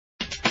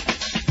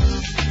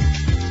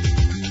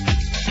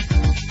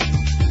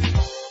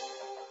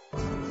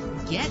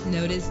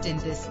noticed in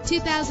this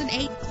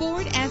 2008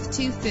 Ford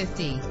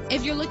F-250.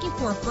 If you're looking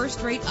for a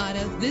first-rate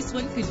auto, this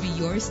one could be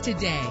yours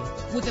today.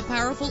 With a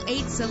powerful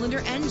 8-cylinder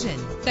engine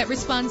that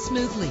responds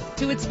smoothly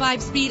to its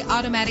 5-speed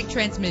automatic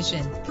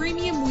transmission,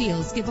 premium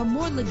wheels give a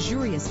more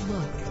luxurious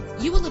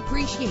look. You will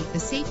appreciate the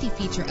safety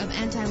feature of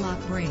anti-lock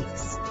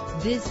brakes.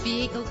 This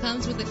vehicle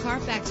comes with a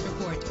Carfax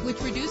report,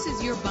 which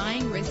reduces your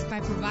buying risk by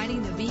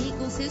providing the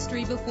vehicle's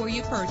history before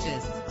you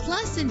purchase.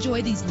 Plus,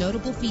 enjoy these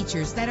notable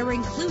features that are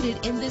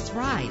included in this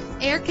ride: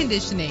 air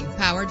conditioning,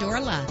 power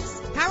door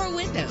locks, power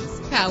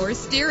windows, power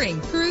steering,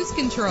 cruise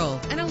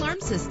control, an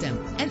alarm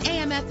system, an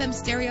AM/FM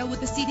stereo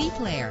with a CD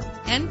player.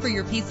 And for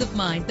your peace of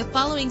mind, the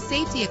following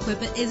safety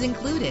equipment is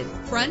included: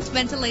 front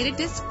ventilated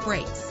disc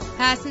brakes,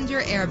 passenger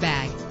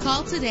airbag.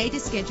 Call today to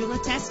schedule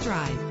a test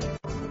drive.